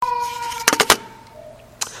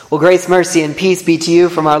Well, grace, mercy, and peace be to you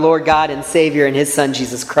from our Lord God and Savior and His Son,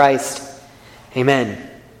 Jesus Christ. Amen.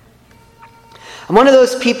 I'm one of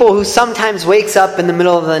those people who sometimes wakes up in the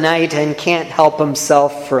middle of the night and can't help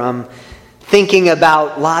himself from thinking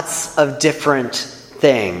about lots of different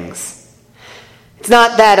things. It's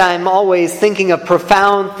not that I'm always thinking of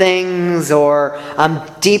profound things or I'm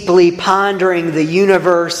deeply pondering the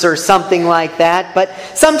universe or something like that, but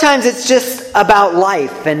sometimes it's just about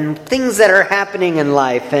life and things that are happening in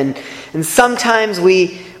life. And sometimes we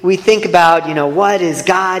think about, what is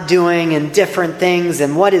God doing in different things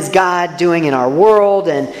and what is God doing in our world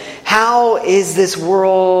and how is this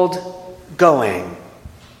world going?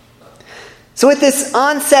 So with this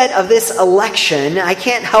onset of this election, I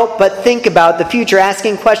can't help but think about the future,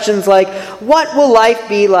 asking questions like, what will life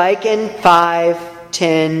be like in 5,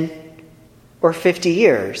 10, or 50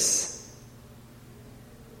 years?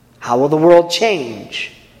 How will the world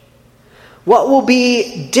change? What will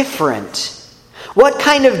be different? What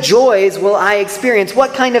kind of joys will I experience?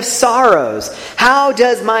 What kind of sorrows? How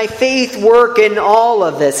does my faith work in all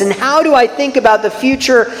of this? And how do I think about the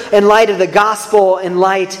future in light of the gospel, in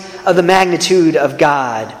light of the magnitude of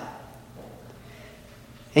God?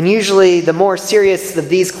 And usually the more serious of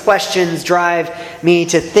these questions drive me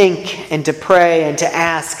to think and to pray and to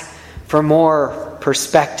ask for more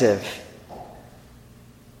perspective.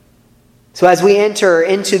 So as we enter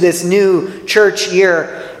into this new church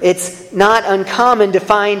year, it's not uncommon to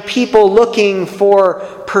find people looking for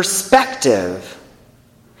perspective.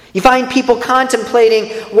 You find people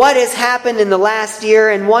contemplating what has happened in the last year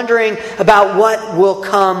and wondering about what will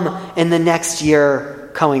come in the next year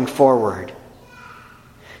going forward.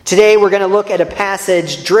 Today we're going to look at a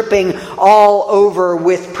passage dripping all over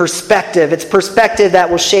with perspective. It's perspective that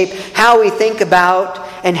will shape how we think about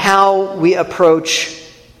and how we approach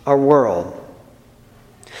our world.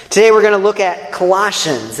 Today we're going to look at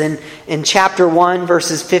Colossians in chapter 1,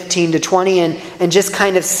 verses 15 to 20, and just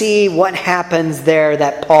kind of see what happens there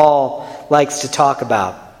that Paul likes to talk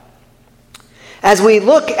about. As we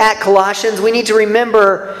look at Colossians, we need to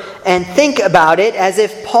remember and think about it as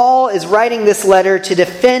if Paul is writing this letter to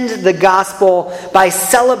defend the gospel by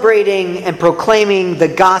celebrating and proclaiming the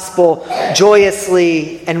gospel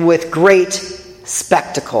joyously and with great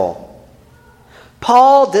spectacle.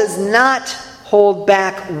 Paul does not hold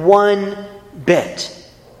back one bit.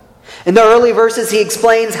 In the early verses, he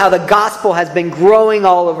explains how the gospel has been growing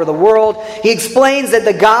all over the world. He explains that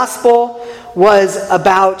the gospel was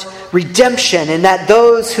about redemption and that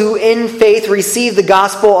those who in faith receive the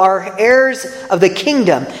gospel are heirs of the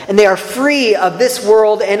kingdom and they are free of this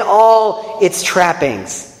world and all its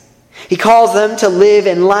trappings. He calls them to live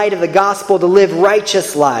in light of the gospel, to live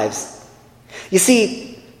righteous lives. You see,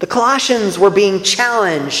 the Colossians were being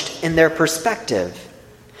challenged in their perspective.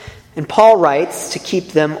 And Paul writes to keep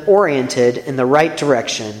them oriented in the right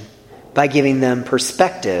direction by giving them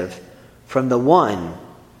perspective from the one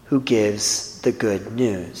who gives the good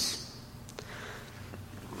news.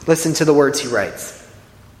 Listen to the words he writes.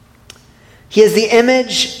 He is the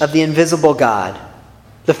image of the invisible God,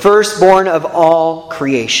 the firstborn of all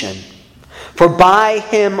creation. For by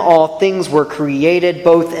him all things were created,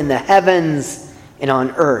 both in the heavens and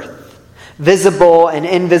on earth, visible and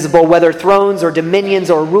invisible, whether thrones or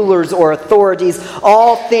dominions or rulers or authorities,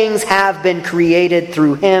 all things have been created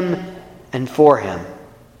through him and for him.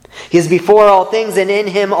 He is before all things, and in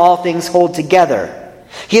him all things hold together.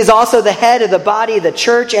 He is also the head of the body, the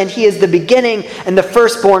church, and he is the beginning and the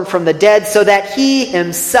firstborn from the dead, so that he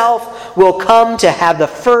himself will come to have the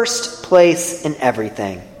first place in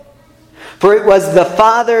everything. For it was the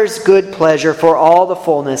Father's good pleasure for all the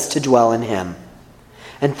fullness to dwell in him,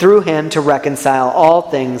 and through him to reconcile all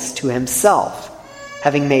things to himself,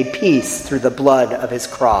 having made peace through the blood of his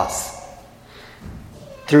cross.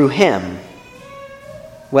 Through him,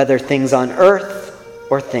 whether things on earth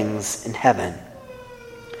or things in heaven.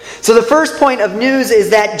 So the first point of news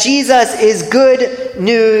is that Jesus is good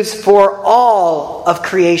news for all of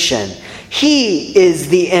creation. He is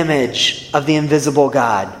the image of the invisible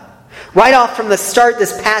God. Right off from the start,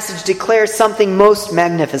 this passage declares something most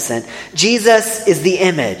magnificent. Jesus is the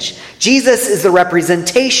image. Jesus is the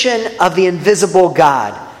representation of the invisible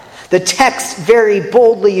God. The text very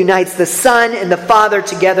boldly unites the Son and the Father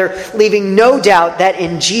together, leaving no doubt that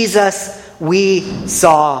in Jesus we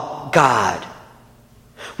saw God.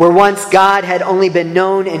 Where once God had only been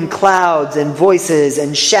known in clouds and voices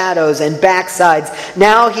and shadows and backsides,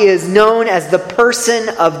 now he is known as the person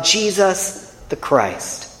of Jesus the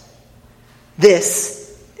Christ.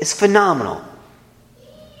 This is phenomenal.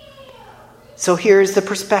 So here's the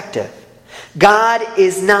perspective. God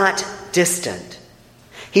is not distant.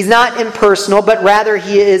 He's not impersonal, but rather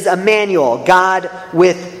he is Emmanuel, God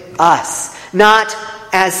with us. Not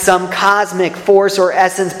as some cosmic force or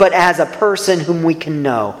essence, but as a person whom we can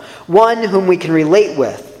know, one whom we can relate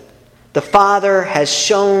with. The Father has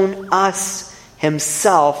shown us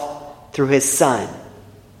himself through his Son.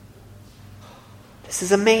 This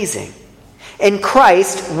is amazing. In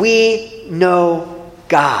Christ, we know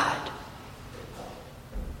God.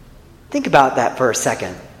 Think about that for a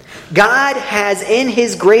second. God has, in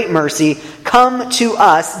his great mercy, come to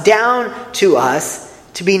us, down to us,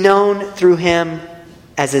 to be known through him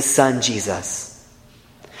as his Son, Jesus.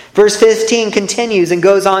 Verse 15 continues and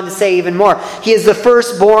goes on to say even more. He is the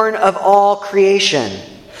firstborn of all creation.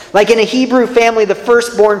 Like in a Hebrew family, the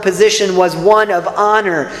firstborn position was one of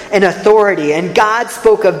honor and authority. And God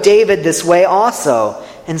spoke of David this way also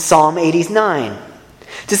in Psalm 89.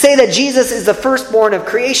 To say that Jesus is the firstborn of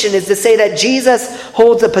creation is to say that Jesus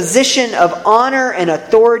holds a position of honor and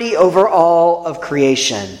authority over all of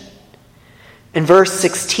creation. And verse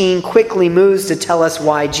 16 quickly moves to tell us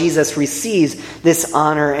why Jesus receives this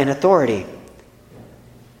honor and authority.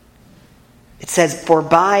 It says, "For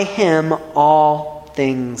by him all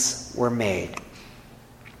things were made."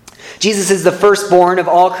 Jesus is the firstborn of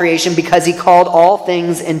all creation because he called all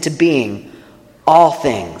things into being. All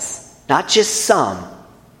things. Not just some.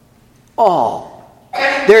 All.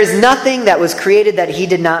 There is nothing that was created that he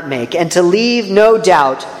did not make. And to leave no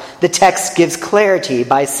doubt, the text gives clarity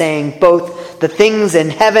by saying both the things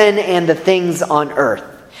in heaven and the things on earth.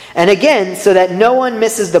 And again, so that no one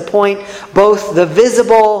misses the point, both the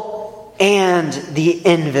visible and the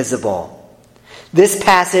invisible. This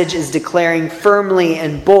passage is declaring firmly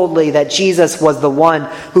and boldly that Jesus was the one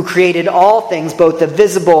who created all things, both the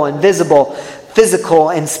visible and invisible, physical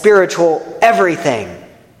and spiritual, everything.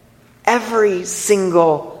 Every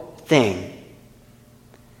single thing.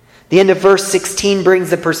 The end of verse 16 brings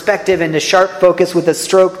the perspective into sharp focus with a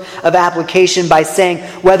stroke of application by saying,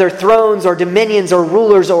 whether thrones or dominions or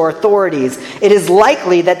rulers or authorities, it is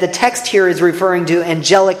likely that the text here is referring to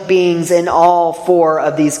angelic beings in all four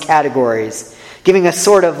of these categories, giving a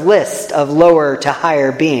sort of list of lower to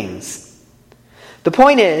higher beings. The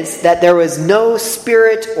point is that there was no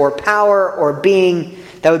spirit or power or being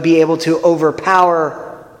that would be able to overpower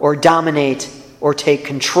or dominate or take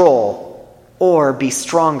control or be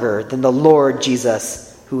stronger than the Lord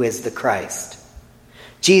Jesus, who is the Christ.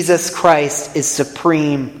 Jesus Christ is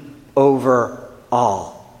supreme over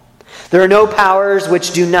all. There are no powers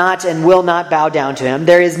which do not and will not bow down to him.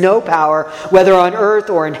 There is no power, whether on earth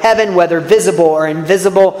or in heaven, whether visible or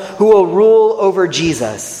invisible, who will rule over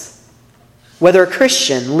Jesus. Whether a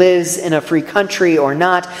Christian lives in a free country or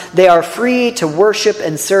not, they are free to worship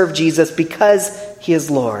and serve Jesus because he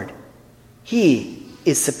is Lord. He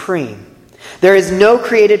is supreme. There is no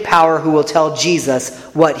created power who will tell Jesus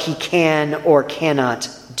what he can or cannot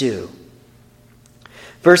do.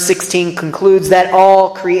 Verse 16 concludes that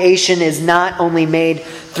all creation is not only made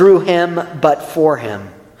through him, but for him.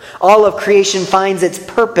 All of creation finds its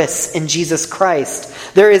purpose in Jesus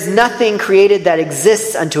Christ. There is nothing created that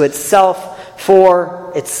exists unto itself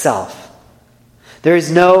for itself. There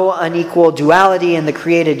is no unequal duality in the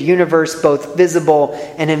created universe. Both visible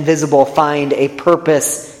and invisible find a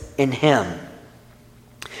purpose in him.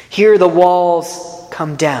 Here the walls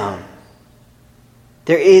come down.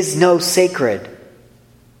 There is no sacred.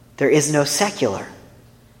 There is no secular.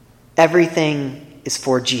 Everything is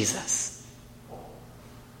for Jesus.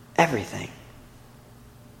 Everything.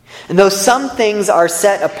 And though some things are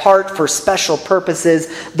set apart for special purposes,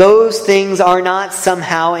 those things are not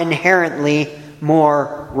somehow inherently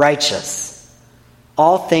more righteous.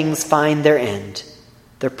 All things find their end,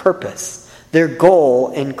 their purpose, their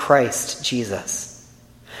goal in Christ Jesus.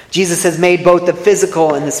 Jesus has made both the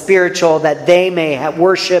physical and the spiritual that they may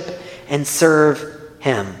worship and serve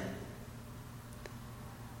him.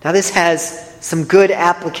 Now this has some good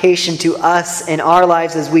application to us in our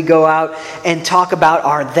lives as we go out and talk about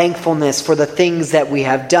our thankfulness for the things that we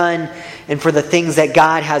have done and for the things that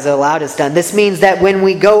God has allowed us done. This means that when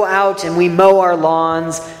we go out and we mow our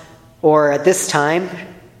lawns, or at this time,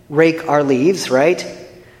 rake our leaves, right?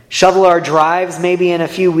 Shovel our drives maybe in a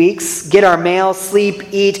few weeks, get our mail, sleep,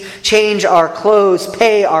 eat, change our clothes,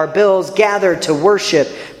 pay our bills, gather to worship,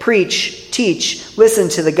 preach, teach, listen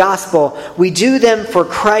to the gospel. We do them for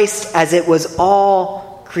Christ as it was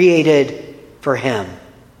all created for him.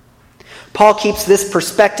 Paul keeps this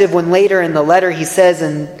perspective when later in the letter he says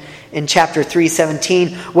in chapter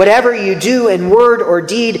 3:17, whatever you do in word or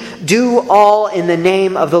deed, do all in the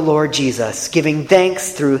name of the Lord Jesus, giving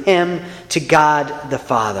thanks through him to God the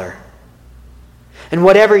Father. And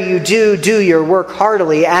whatever you do, do your work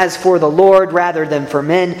heartily as for the Lord rather than for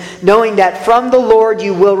men, knowing that from the Lord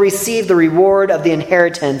you will receive the reward of the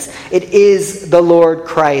inheritance. It is the Lord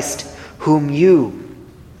Christ whom you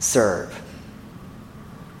serve.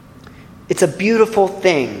 It's a beautiful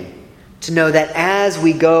thing to know that as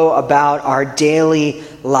we go about our daily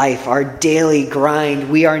life, our daily grind,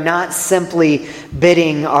 we are not simply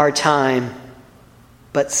bidding our time,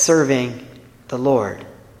 but serving the Lord.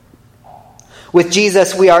 With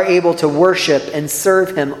Jesus, we are able to worship and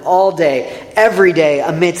serve him all day, every day,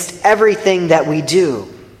 amidst everything that we do.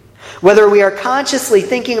 Whether we are consciously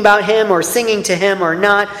thinking about him or singing to him or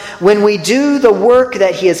not, when we do the work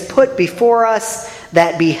that he has put before us,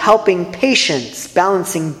 that be helping patients,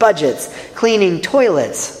 balancing budgets, cleaning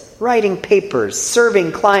toilets, writing papers,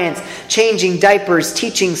 serving clients, changing diapers,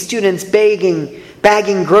 teaching students,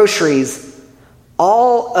 bagging groceries,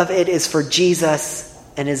 all of it is for Jesus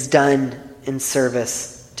and is done in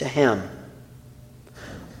service to him.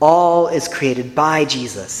 All is created by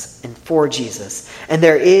Jesus and for Jesus, and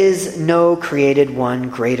there is no created one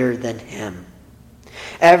greater than him.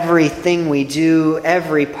 Everything we do,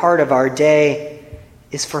 every part of our day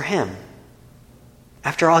is for him.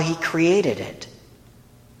 After all, he created it.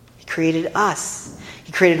 He created us.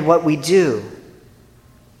 He created what we do.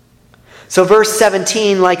 So verse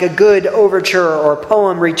 17, like a good overture or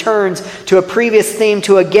poem, returns to a previous theme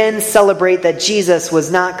to again celebrate that Jesus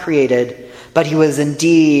was not created, but he was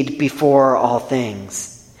indeed before all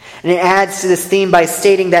things. And it adds to this theme by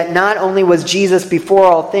stating that not only was Jesus before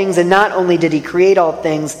all things, and not only did he create all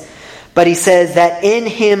things, but he says that in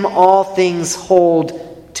him all things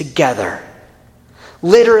hold together.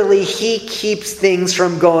 Literally, he keeps things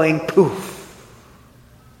from going poof,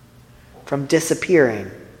 from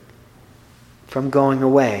disappearing, from going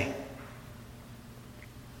away.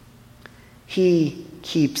 He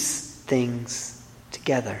keeps things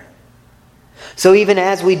together. So even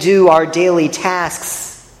as we do our daily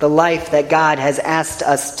tasks, the life that God has asked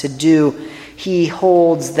us to do, he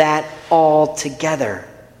holds that all together.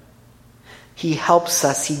 He helps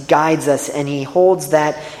us, he guides us, and he holds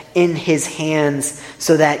that in his hands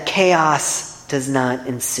so that chaos does not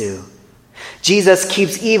ensue. Jesus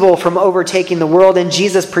keeps evil from overtaking the world, and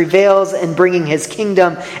Jesus prevails in bringing his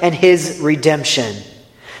kingdom and his redemption.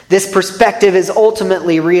 This perspective is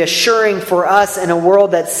ultimately reassuring for us in a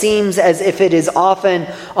world that seems as if it is often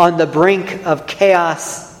on the brink of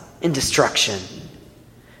chaos and destruction.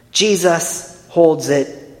 Jesus holds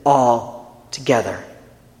it all together.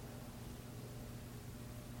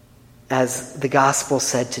 As the gospel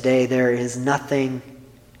said today, there is nothing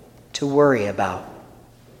to worry about.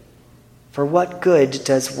 For what good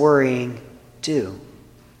does worrying do?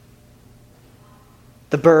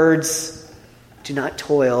 The birds do not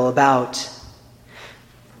toil about.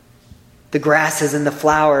 The grasses and the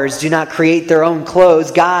flowers do not create their own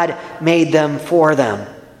clothes. God made them for them,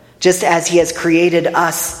 just as he has created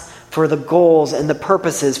us for the goals and the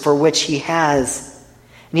purposes for which he has.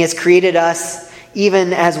 And he has created us,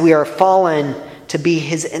 even as we are fallen, to be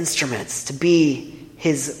his instruments, to be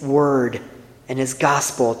his word and his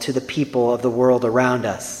gospel to the people of the world around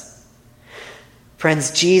us.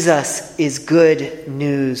 Friends, Jesus is good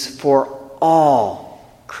news for all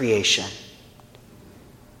creation.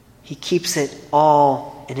 He keeps it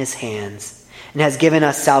all in his hands and has given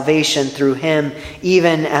us salvation through him,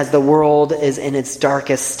 even as the world is in its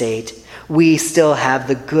darkest state. We still have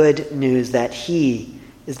the good news that he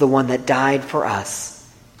is the one that died for us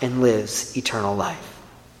and lives eternal life.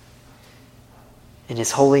 In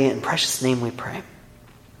his holy and precious name we pray.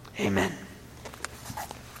 Amen.